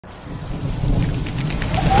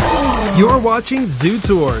You're watching Zoo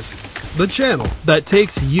Tours, the channel that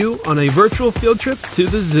takes you on a virtual field trip to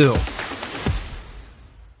the zoo.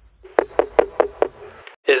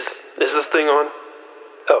 Is this thing on?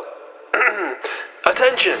 Oh.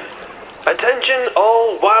 Attention! Attention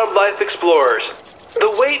all wildlife explorers.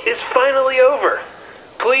 The wait is finally over.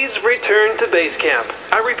 Please return to base camp.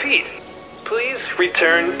 I repeat, please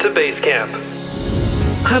return to base camp.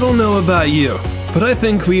 I don't know about you, but I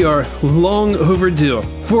think we are long overdue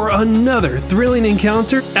for another thrilling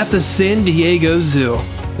encounter at the San Diego Zoo.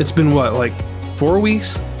 It's been what, like 4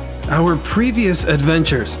 weeks? Our previous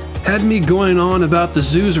adventures had me going on about the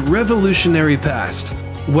zoo's revolutionary past,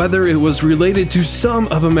 whether it was related to some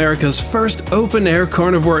of America's first open-air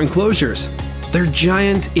carnivore enclosures, their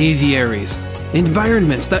giant aviaries,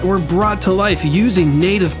 environments that were brought to life using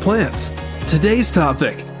native plants. Today's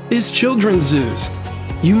topic is children's zoos.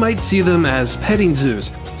 You might see them as petting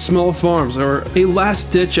zoos, small farms, or a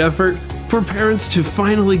last-ditch effort for parents to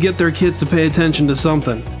finally get their kids to pay attention to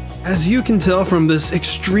something. As you can tell from this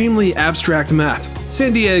extremely abstract map,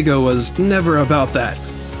 San Diego was never about that.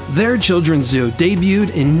 Their children's zoo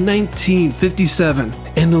debuted in 1957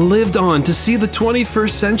 and lived on to see the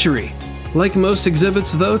 21st century. Like most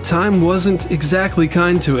exhibits though, time wasn't exactly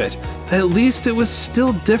kind to it. At least it was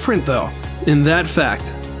still different though, and that fact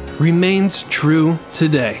remains true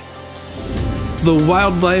today. The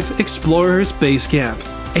Wildlife Explorers Basecamp,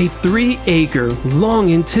 a 3-acre,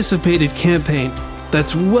 long-anticipated campaign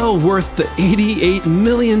that's well worth the $88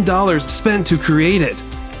 million spent to create it.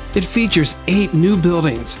 It features 8 new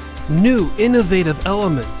buildings, new innovative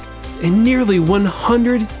elements, and nearly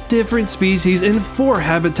 100 different species in 4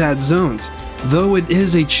 habitat zones. Though it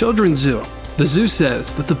is a children's zoo, the zoo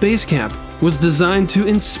says that the base camp was designed to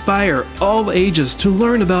inspire all ages to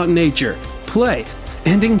learn about nature, play,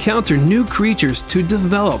 and encounter new creatures to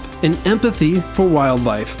develop an empathy for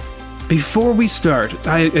wildlife. Before we start,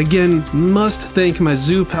 I again must thank my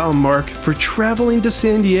zoo pal Mark for traveling to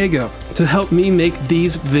San Diego to help me make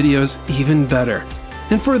these videos even better.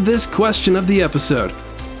 And for this question of the episode,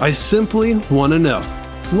 I simply want to know,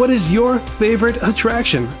 what is your favorite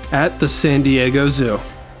attraction at the San Diego Zoo?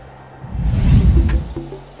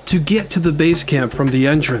 To get to the base camp from the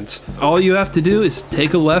entrance, all you have to do is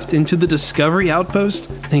take a left into the Discovery Outpost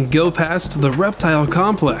and go past the reptile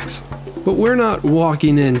complex. But we're not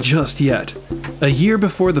walking in just yet. A year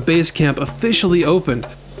before the base camp officially opened,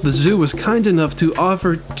 the zoo was kind enough to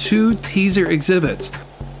offer 2 teaser exhibits.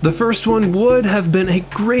 The first one would have been a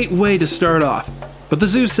great way to start off, but the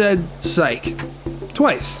zoo said, psych,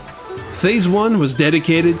 twice. Phase 1 was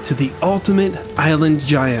dedicated to the ultimate island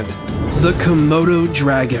giant, the Komodo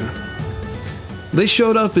dragon. They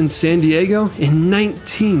showed up in San Diego in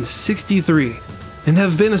 1963 and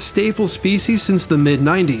have been a staple species since the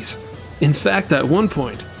mid-90s. In fact, at one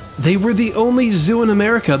point, they were the only zoo in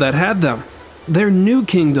America that had them. Their new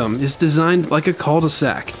kingdom is designed like a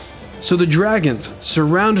cul-de-sac, so the dragons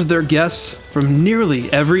surround their guests from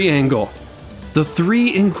nearly every angle. The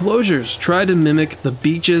 3 enclosures try to mimic the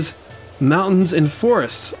beaches, mountains, and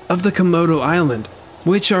forests of the Komodo Island,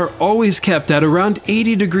 which are always kept at around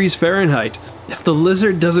 80 degrees Fahrenheit. If the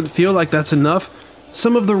lizard doesn't feel like that's enough,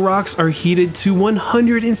 some of the rocks are heated to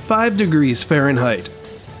 105 degrees Fahrenheit.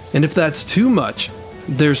 And if that's too much,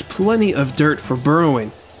 there's plenty of dirt for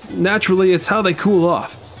burrowing. Naturally, it's how they cool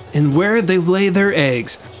off, and where they lay their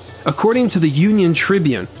eggs. According to the Union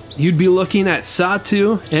Tribune, you'd be looking at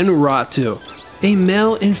Satu and Ratu, a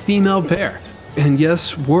male and female pair. And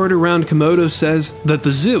yes, word around Komodo says that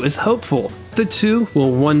the zoo is hopeful the 2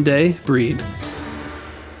 will one day breed.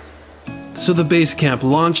 So the base camp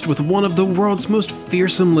launched with one of the world's most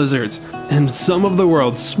fearsome lizards and some of the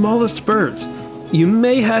world's smallest birds. You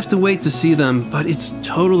may have to wait to see them, but it's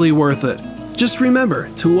totally worth it. Just remember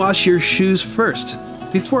to wash your shoes first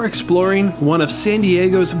before exploring one of San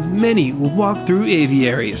Diego's many walk-through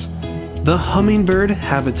aviaries, the hummingbird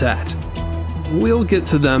habitat. We'll get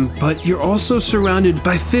to them, but you're also surrounded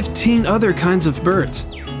by 15 other kinds of birds.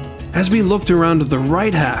 As we looked around the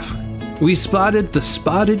right half, we spotted the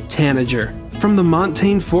spotted tanager from the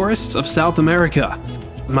montane forests of South America.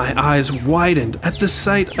 My eyes widened at the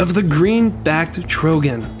sight of the green-backed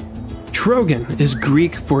trogon. Trogon is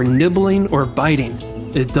Greek for nibbling or biting.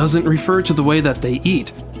 It doesn't refer to the way that they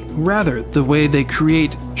eat, rather the way they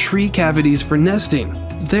create tree cavities for nesting.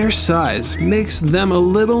 Their size makes them a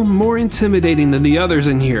little more intimidating than the others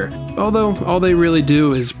in here, although all they really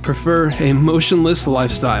do is prefer a motionless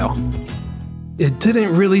lifestyle. It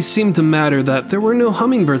didn't really seem to matter that there were no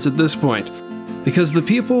hummingbirds at this point, because the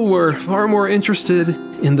people were far more interested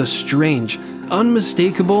in the strange,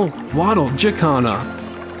 unmistakable wattle jacana.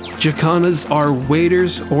 Jacanas are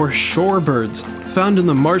waders or shorebirds found in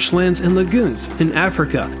the marshlands and lagoons in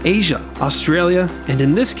Africa, Asia, Australia, and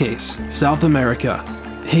in this case, South America.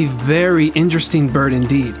 A very interesting bird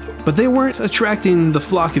indeed, but they weren't attracting the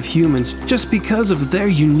flock of humans just because of their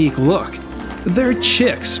unique look. Their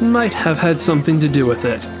chicks might have had something to do with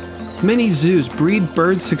it. Many zoos breed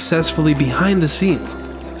birds successfully behind the scenes,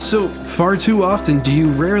 so far too often do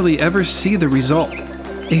you rarely ever see the result.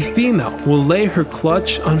 A female will lay her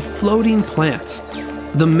clutch on floating plants.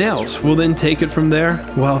 The males will then take it from there,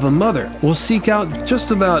 while the mother will seek out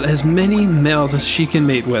just about as many males as she can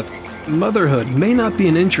mate with. Motherhood may not be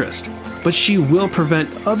an interest, but she will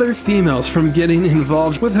prevent other females from getting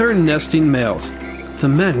involved with her nesting males. The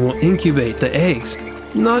men will incubate the eggs,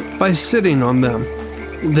 not by sitting on them.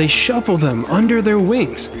 They shuffle them under their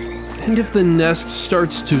wings, and if the nest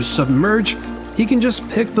starts to submerge, he can just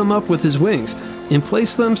pick them up with his wings and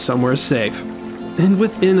place them somewhere safe. And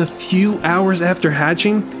within a few hours after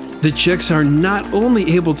hatching, the chicks are not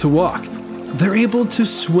only able to walk, they're able to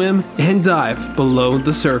swim and dive below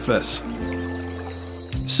the surface.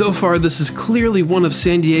 So far, this is clearly one of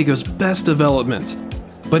San Diego's best developments,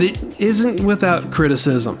 but it isn't without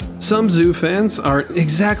criticism. Some zoo fans aren't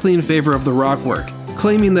exactly in favor of the rockwork,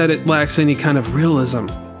 claiming that it lacks any kind of realism.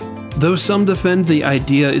 Though some defend the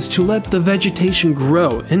idea is to let the vegetation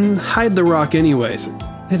grow and hide the rock anyways.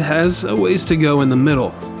 It has a ways to go in the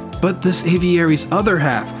middle, but this aviary's other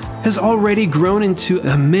half has already grown into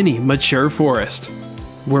a mini mature forest,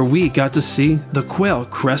 where we got to see the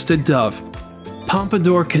quail-crested dove,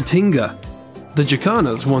 Pompadour Caatinga, the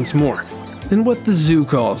jacanas once more, and what the zoo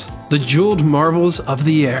calls the jeweled marvels of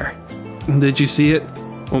the air. Did you see it?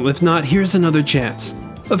 Well, if not, here's another chance.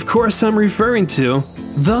 Of course, I'm referring to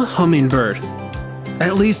the hummingbird.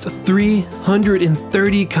 At least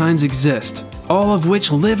 330 kinds exist, all of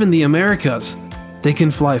which live in the Americas. They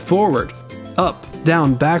can fly forward, up,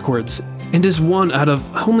 down, backwards, and is one out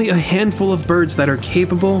of only a handful of birds that are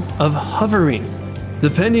capable of hovering.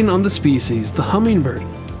 Depending on the species, the hummingbird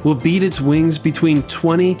will beat its wings between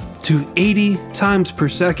 20 to 80 times per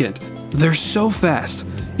second. They're so fast,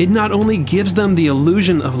 it not only gives them the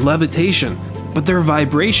illusion of levitation, but their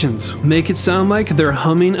vibrations make it sound like they're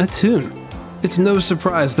humming a tune. It's no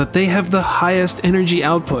surprise that they have the highest energy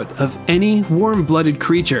output of any warm-blooded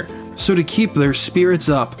creature, so to keep their spirits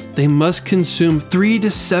up, they must consume 3 to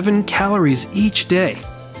 7 calories each day.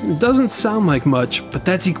 It doesn't sound like much, but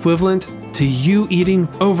that's equivalent to you eating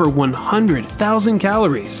over 100,000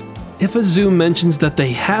 calories. If a zoo mentions that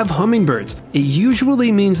they have hummingbirds, it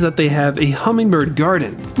usually means that they have a hummingbird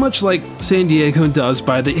garden, much like San Diego does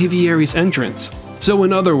by the aviary's entrance. So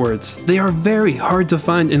in other words, they are very hard to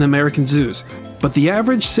find in American zoos, but the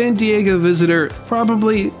average San Diego visitor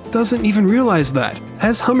probably doesn't even realize that,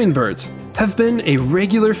 as hummingbirds have been a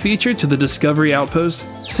regular feature to the Discovery Outpost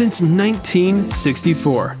since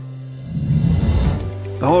 1964.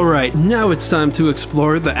 Alright, now it's time to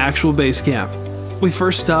explore the actual base camp. We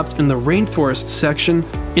first stopped in the rainforest section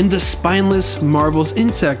in the spineless marvels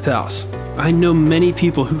insect house. I know many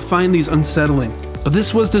people who find these unsettling, but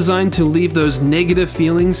this was designed to leave those negative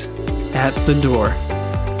feelings at the door.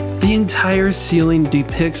 The entire ceiling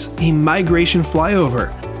depicts a migration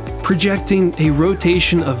flyover, projecting a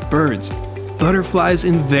rotation of birds, butterflies,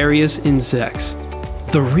 and various insects.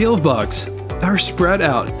 The real bugs are spread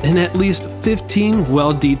out in at least 15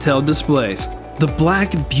 well-detailed displays. The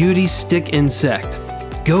black beauty stick insect,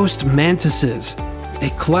 ghost mantises, a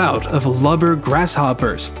cloud of lubber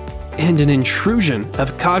grasshoppers, and an intrusion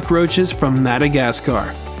of cockroaches from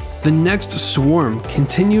Madagascar. The next swarm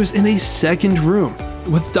continues in a second room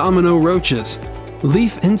with domino roaches,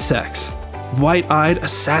 leaf insects, white-eyed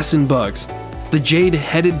assassin bugs, the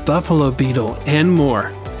jade-headed buffalo beetle, and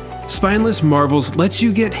more. Spineless Marvels lets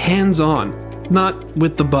you get hands-on, not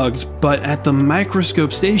with the bugs, but at the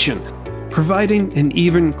microscope station, providing an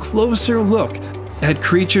even closer look at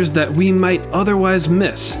creatures that we might otherwise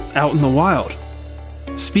miss out in the wild.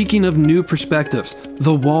 Speaking of new perspectives,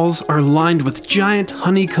 the walls are lined with giant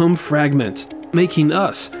honeycomb fragments, making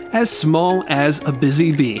us as small as a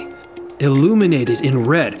busy bee. Illuminated in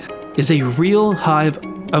red is a real hive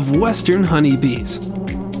of western honeybees.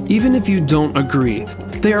 Even if you don't agree,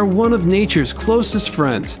 they are one of nature's closest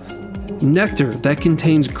friends. Nectar that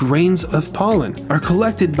contains grains of pollen are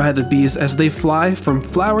collected by the bees as they fly from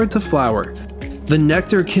flower to flower. The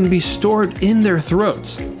nectar can be stored in their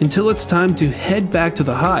throats until it's time to head back to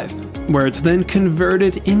the hive, where it's then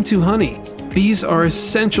converted into honey. Bees are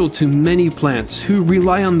essential to many plants who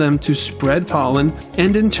rely on them to spread pollen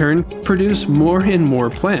and in turn produce more and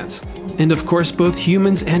more plants. And of course, both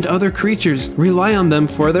humans and other creatures rely on them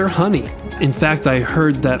for their honey. In fact, I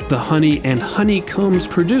heard that the honey and honeycombs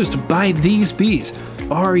produced by these bees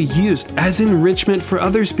are used as enrichment for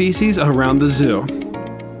other species around the zoo.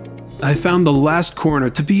 I found the last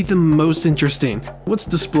corner to be the most interesting. What's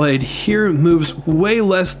displayed here moves way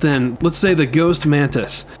less than, let's say, the ghost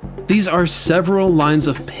mantis. These are several lines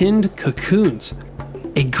of pinned cocoons,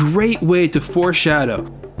 a great way to foreshadow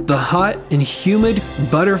the hot and humid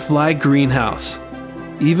butterfly greenhouse.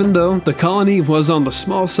 Even though the colony was on the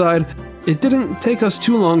small side, it didn't take us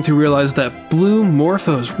too long to realize that blue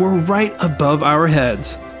morphos were right above our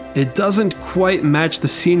heads. It doesn't quite match the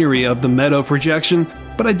scenery of the meadow projection,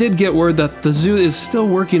 but I did get word that the zoo is still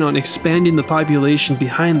working on expanding the population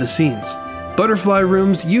behind the scenes. Butterfly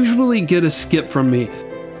rooms usually get a skip from me.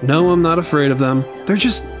 No, I'm not afraid of them. They're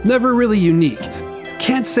just never really unique.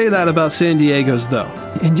 Can't say that about San Diego's though,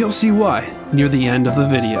 and you'll see why near the end of the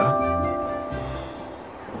video.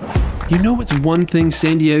 You know what's one thing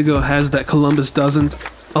San Diego has that Columbus doesn't?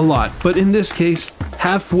 A lot, but in this case,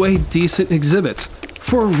 halfway decent exhibits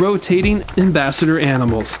for rotating ambassador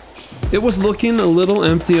animals. It was looking a little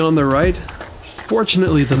empty on the right.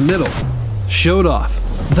 Fortunately, the middle showed off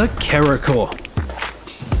the caracal,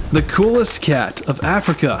 the coolest cat of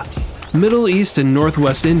Africa, Middle East and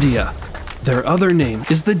Northwest India. Their other name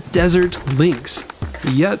is the desert lynx,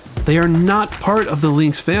 yet they are not part of the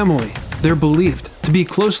lynx family. They're believed to be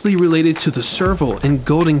closely related to the serval and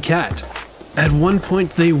golden cat. At one point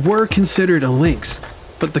they were considered a lynx,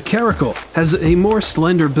 but the caracal has a more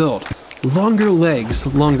slender build, longer legs,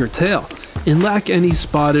 longer tail, and lack any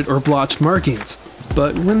spotted or blotched markings.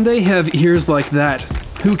 But when they have ears like that,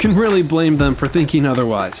 who can really blame them for thinking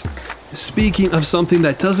otherwise? Speaking of something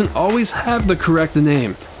that doesn't always have the correct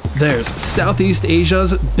name, there's Southeast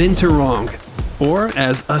Asia's binturong, or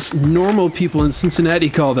as us normal people in Cincinnati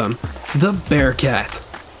call them, the bear cat.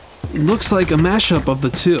 Looks like a mashup of the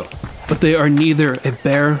two, but they are neither a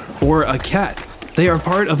bear or a cat. They are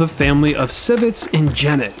part of a family of civets and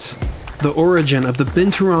genets. The origin of the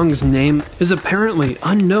binturong's name is apparently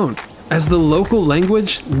unknown, as the local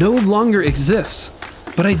language no longer exists.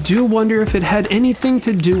 But I do wonder if it had anything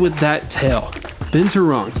to do with that tail.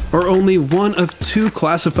 Binturongs are only one of two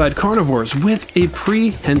classified carnivores with a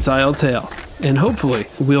prehensile tail, and hopefully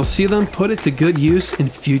we'll see them put it to good use in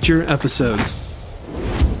future episodes.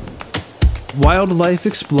 Wildlife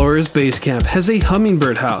Explorers Basecamp has a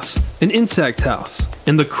hummingbird house, an insect house,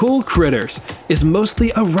 and the cool critters is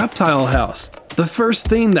mostly a reptile house. The first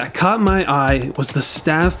thing that caught my eye was the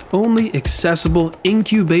staff-only accessible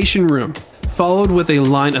incubation room, followed with a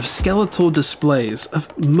line of skeletal displays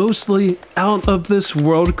of mostly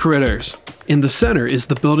out-of-this-world critters. In the center is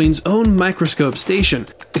the building's own microscope station,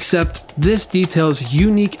 except this details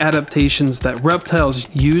unique adaptations that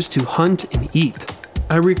reptiles use to hunt and eat.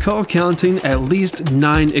 I recall counting at least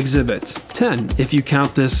 9 exhibits, 10 if you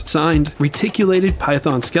count this signed reticulated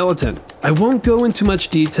python skeleton. I won't go into much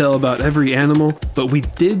detail about every animal, but we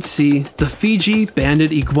did see the Fiji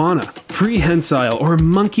banded iguana, prehensile or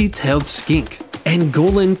monkey-tailed skink,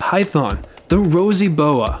 Angolan python, the rosy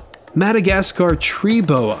boa, Madagascar tree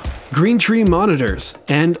boa, green tree monitors,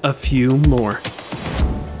 and a few more.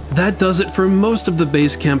 That does it for most of the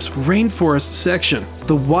base camp's rainforest section.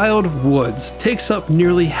 The wild woods takes up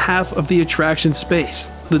nearly half of the attraction space.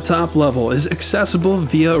 The top level is accessible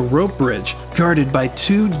via a rope bridge, guarded by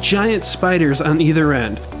 2 giant spiders on either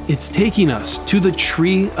end. It's taking us to the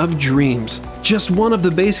Tree of Dreams, just one of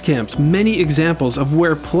the base camp's many examples of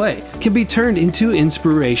where play can be turned into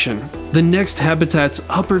inspiration. The next habitat's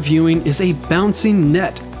upper viewing is a bouncing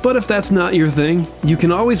net, but if that's not your thing, you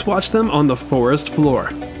can always watch them on the forest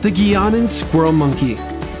floor. The Guianan squirrel monkey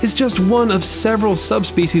is just one of several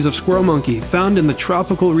subspecies of squirrel monkey found in the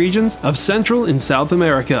tropical regions of Central and South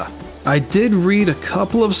America. I did read a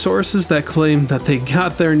couple of sources that claim that they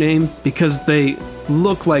got their name because they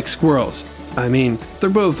look like squirrels. I mean, they're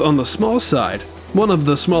both on the small side, one of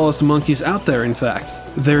the smallest monkeys out there in fact.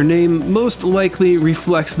 Their name most likely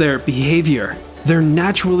reflects their behavior. They're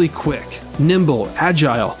naturally quick, nimble,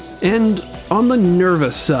 agile, and on the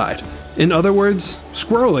nervous side. In other words,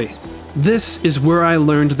 squirrely. This is where I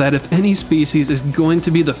learned that if any species is going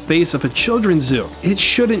to be the face of a children's zoo, it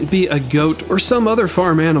shouldn't be a goat or some other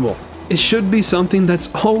farm animal. It should be something that's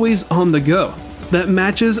always on the go, that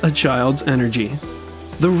matches a child's energy.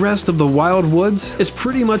 The rest of the wild woods is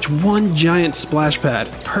pretty much one giant splash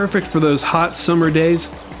pad, perfect for those hot summer days,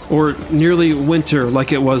 or nearly winter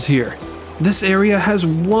like it was here. This area has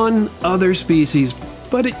one other species,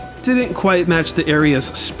 but it didn't quite match the area's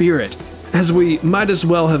spirit, as we might as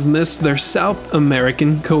well have missed their South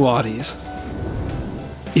American coatis.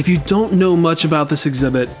 If you don't know much about this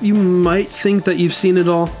exhibit, you might think that you've seen it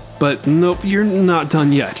all, but nope, you're not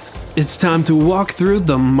done yet. It's time to walk through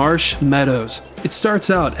the marsh meadows. It starts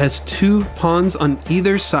out as 2 ponds on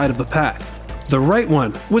either side of the path. The right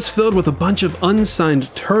one was filled with a bunch of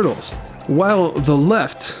unsigned turtles, while the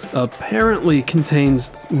left apparently contains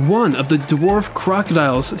one of the dwarf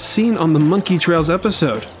crocodiles seen on the Monkey Trails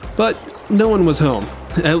episode. But no one was home.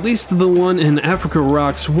 At least the one in Africa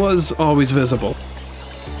Rocks was always visible.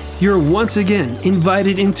 You're once again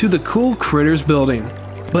invited into the Cool Critters building,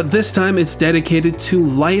 but this time it's dedicated to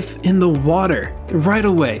life in the water. Right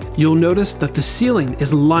away, you'll notice that the ceiling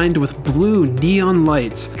is lined with blue neon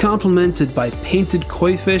lights, complemented by painted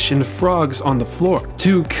koi fish and frogs on the floor,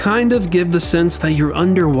 to kind of give the sense that you're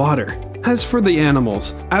underwater. As for the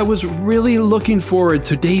animals, I was really looking forward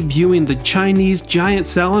to debuting the Chinese giant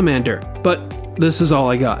salamander, but this is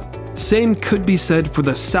all I got. Same could be said for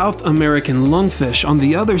the South American lungfish on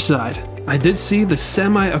the other side. I did see the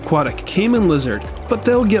semi-aquatic caiman lizard, but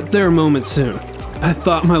they'll get their moment soon. I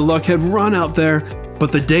thought my luck had run out there,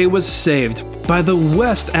 but the day was saved by the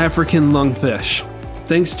West African lungfish.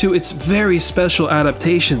 Thanks to its very special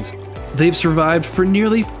adaptations, they've survived for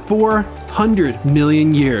nearly 400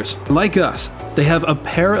 million years. Like us, they have a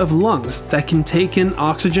pair of lungs that can take in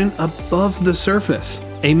oxygen above the surface.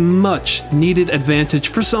 A much needed advantage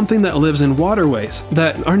for something that lives in waterways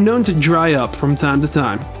that are known to dry up from time to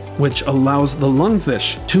time, which allows the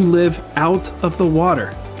lungfish to live out of the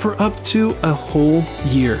water for up to a whole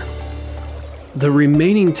year. The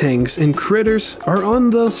remaining tanks and critters are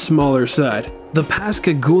on the smaller side. The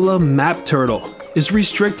Pascagoula map turtle is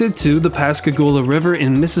restricted to the Pascagoula River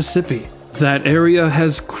in Mississippi. That area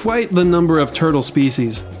has quite the number of turtle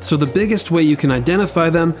species, so the biggest way you can identify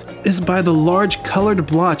them is by the large colored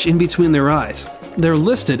blotch in between their eyes. They're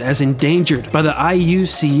listed as endangered by the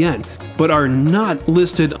IUCN, but are not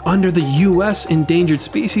listed under the US Endangered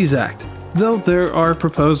Species Act, though there are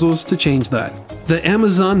proposals to change that. The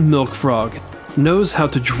Amazon milk frog knows how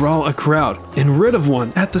to draw a crowd and rid of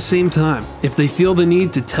one at the same time. If they feel the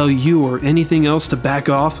need to tell you or anything else to back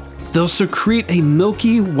off, they'll secrete a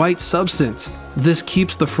milky white substance. This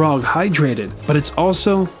keeps the frog hydrated, but it's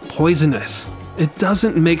also poisonous. It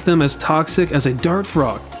doesn't make them as toxic as a dart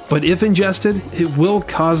frog, but if ingested, it will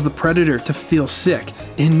cause the predator to feel sick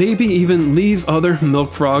and maybe even leave other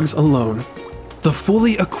milk frogs alone. The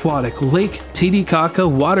fully aquatic Lake Titicaca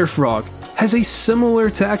water frog has a similar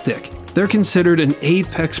tactic. They're considered an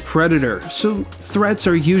apex predator, so threats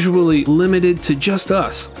are usually limited to just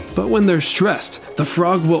us. But when they're stressed, the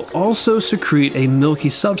frog will also secrete a milky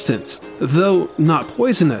substance. Though not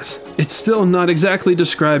poisonous, it's still not exactly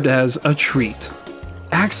described as a treat.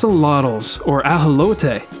 Axolotls, or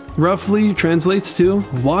ajolote, roughly translates to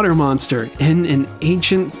water monster in an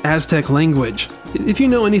ancient Aztec language. If you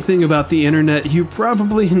know anything about the internet, you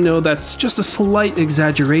probably know that's just a slight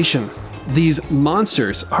exaggeration. These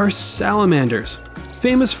monsters are salamanders,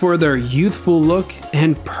 famous for their youthful look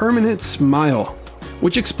and permanent smile,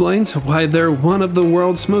 which explains why they're one of the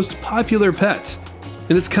world's most popular pets.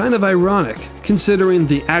 And it's kind of ironic, considering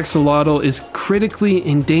the axolotl is critically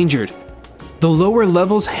endangered. The lower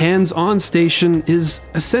levels hands-on station is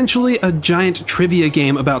essentially a giant trivia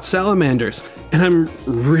game about salamanders, and I'm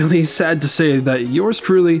really sad to say that yours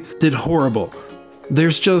truly did horrible.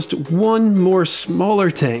 There's just one more smaller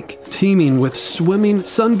tank, teeming with swimming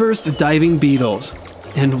sunburst diving beetles,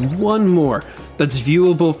 and one more that's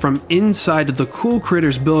viewable from inside the Cool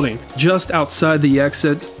Critters building, just outside the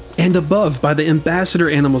exit and above by the ambassador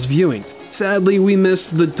animals viewing. Sadly, we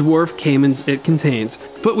missed the dwarf caimans it contains,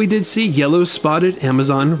 but we did see yellow-spotted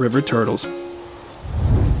Amazon river turtles.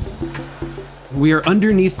 We are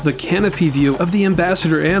underneath the canopy view of the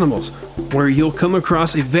ambassador animals, where you'll come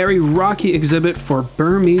across a very rocky exhibit for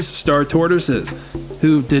Burmese star tortoises,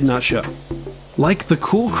 who did not show. Like the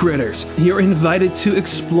Cool Critters, you're invited to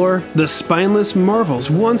explore the spineless marvels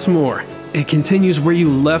once more. It continues where you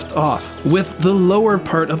left off, with the lower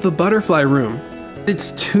part of the butterfly room.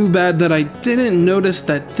 It's too bad that I didn't notice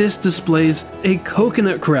that this displays a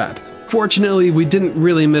coconut crab. Fortunately, we didn't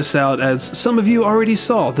really miss out, as some of you already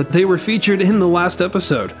saw that they were featured in the last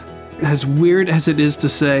episode. As weird as it is to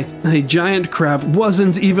say, a giant crab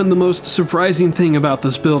wasn't even the most surprising thing about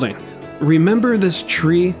this building. Remember this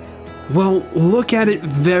tree? Well, look at it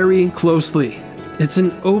very closely. It's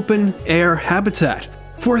an open-air habitat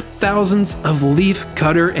for thousands of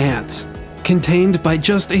leaf-cutter ants, contained by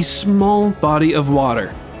just a small body of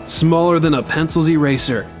water, smaller than a pencil's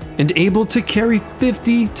eraser, and able to carry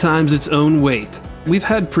 50 times its own weight. We've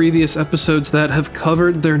had previous episodes that have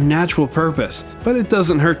covered their natural purpose, but it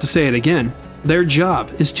doesn't hurt to say it again. Their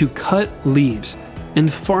job is to cut leaves.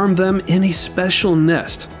 and farm them in a special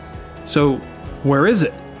nest. So, where is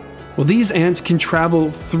it? Well, these ants can travel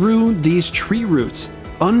through these tree roots,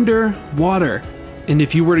 underwater, and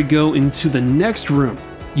if you were to go into the next room,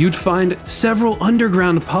 you'd find several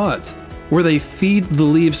underground pods where they feed the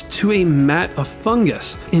leaves to a mat of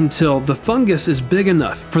fungus until the fungus is big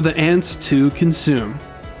enough for the ants to consume.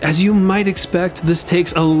 As you might expect, this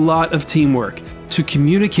takes a lot of teamwork. To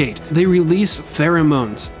communicate, they release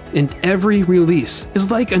pheromones, and every release is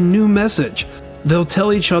like a new message. They'll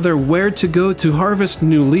tell each other where to go to harvest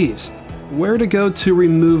new leaves, where to go to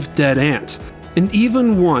remove dead ants, and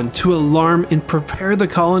even one to alarm and prepare the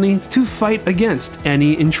colony to fight against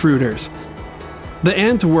any intruders. The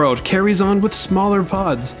ant world carries on with smaller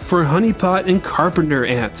pods for honeypot and carpenter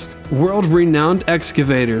ants, world-renowned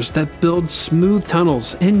excavators that build smooth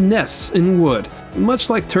tunnels and nests in wood, much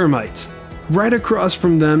like termites. Right across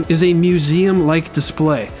from them is a museum-like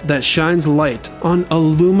display that shines light on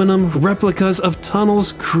aluminum replicas of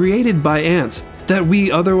tunnels created by ants that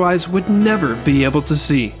we otherwise would never be able to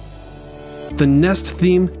see. The nest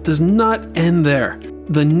theme does not end there.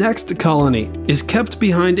 The next colony is kept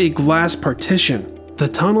behind a glass partition. The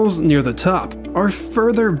tunnels near the top are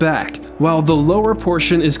further back, while the lower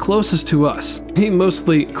portion is closest to us, a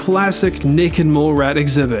mostly classic naked mole rat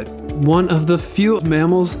exhibit. One of the few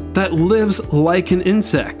mammals that lives like an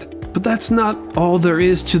insect. But that's not all there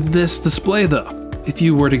is to this display though. If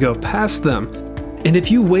you were to go past them, and if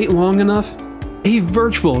you wait long enough, a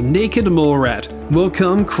virtual naked mole rat will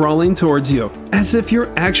come crawling towards you, as if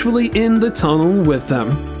you're actually in the tunnel with them.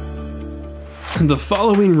 The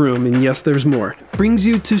following room, and yes there's more, brings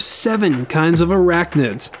you to 7 kinds of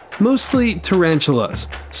arachnids, mostly tarantulas,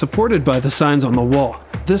 supported by the signs on the wall.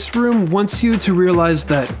 This room wants you to realize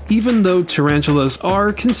that even though tarantulas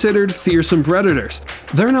are considered fearsome predators,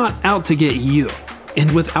 they're not out to get you.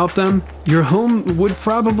 And without them, your home would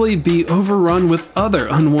probably be overrun with other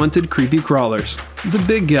unwanted creepy crawlers. The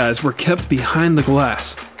big guys were kept behind the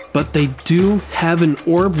glass, but they do have an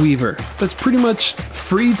orb weaver that's pretty much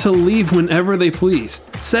free to leave whenever they please.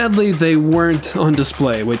 Sadly, they weren't on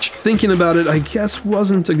display, which, thinking about it, I guess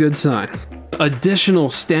wasn't a good sign. Additional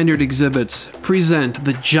standard exhibits present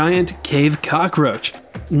the giant cave cockroach,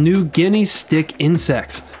 New Guinea stick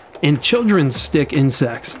insects, and children's stick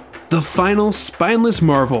insects. The final spineless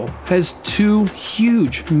marvel has 2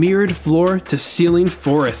 huge mirrored floor-to-ceiling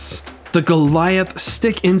forests. The Goliath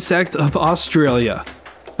stick insect of Australia.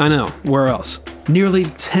 I know, where else? Nearly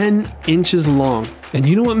 10 inches long. And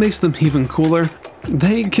you know what makes them even cooler?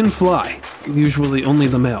 They can fly, usually only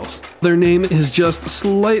the males. Their name is just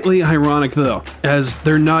slightly ironic though, as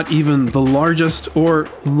they're not even the largest or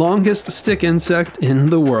longest stick insect in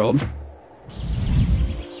the world.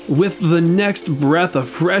 With the next breath of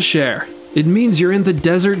fresh air, it means you're in the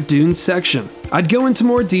desert dunes section. I'd go into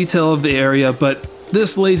more detail of the area, but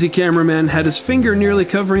this lazy cameraman had his finger nearly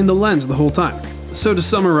covering the lens the whole time. So to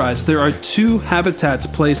summarize, there are 2 habitats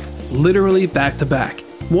placed literally back to back.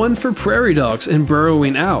 One for prairie dogs and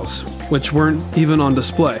burrowing owls, which weren't even on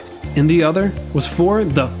display, and the other was for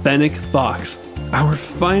the fennec fox, our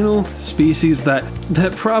final species that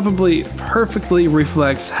probably perfectly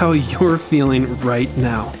reflects how you're feeling right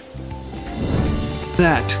now.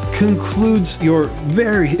 That concludes your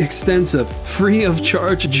very extensive, free of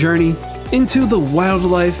charge journey into the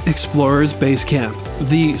Wildlife Explorers Basecamp,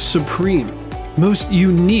 the supreme, most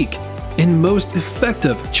unique, and most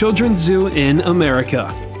effective children's zoo in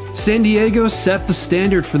America. San Diego set the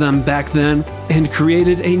standard for them back then and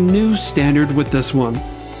created a new standard with this one.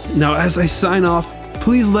 Now, as I sign off,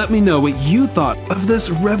 please let me know what you thought of this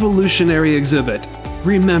revolutionary exhibit.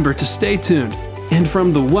 Remember to stay tuned, and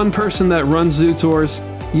from the one person that runs zoo tours,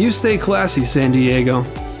 you stay classy, San Diego.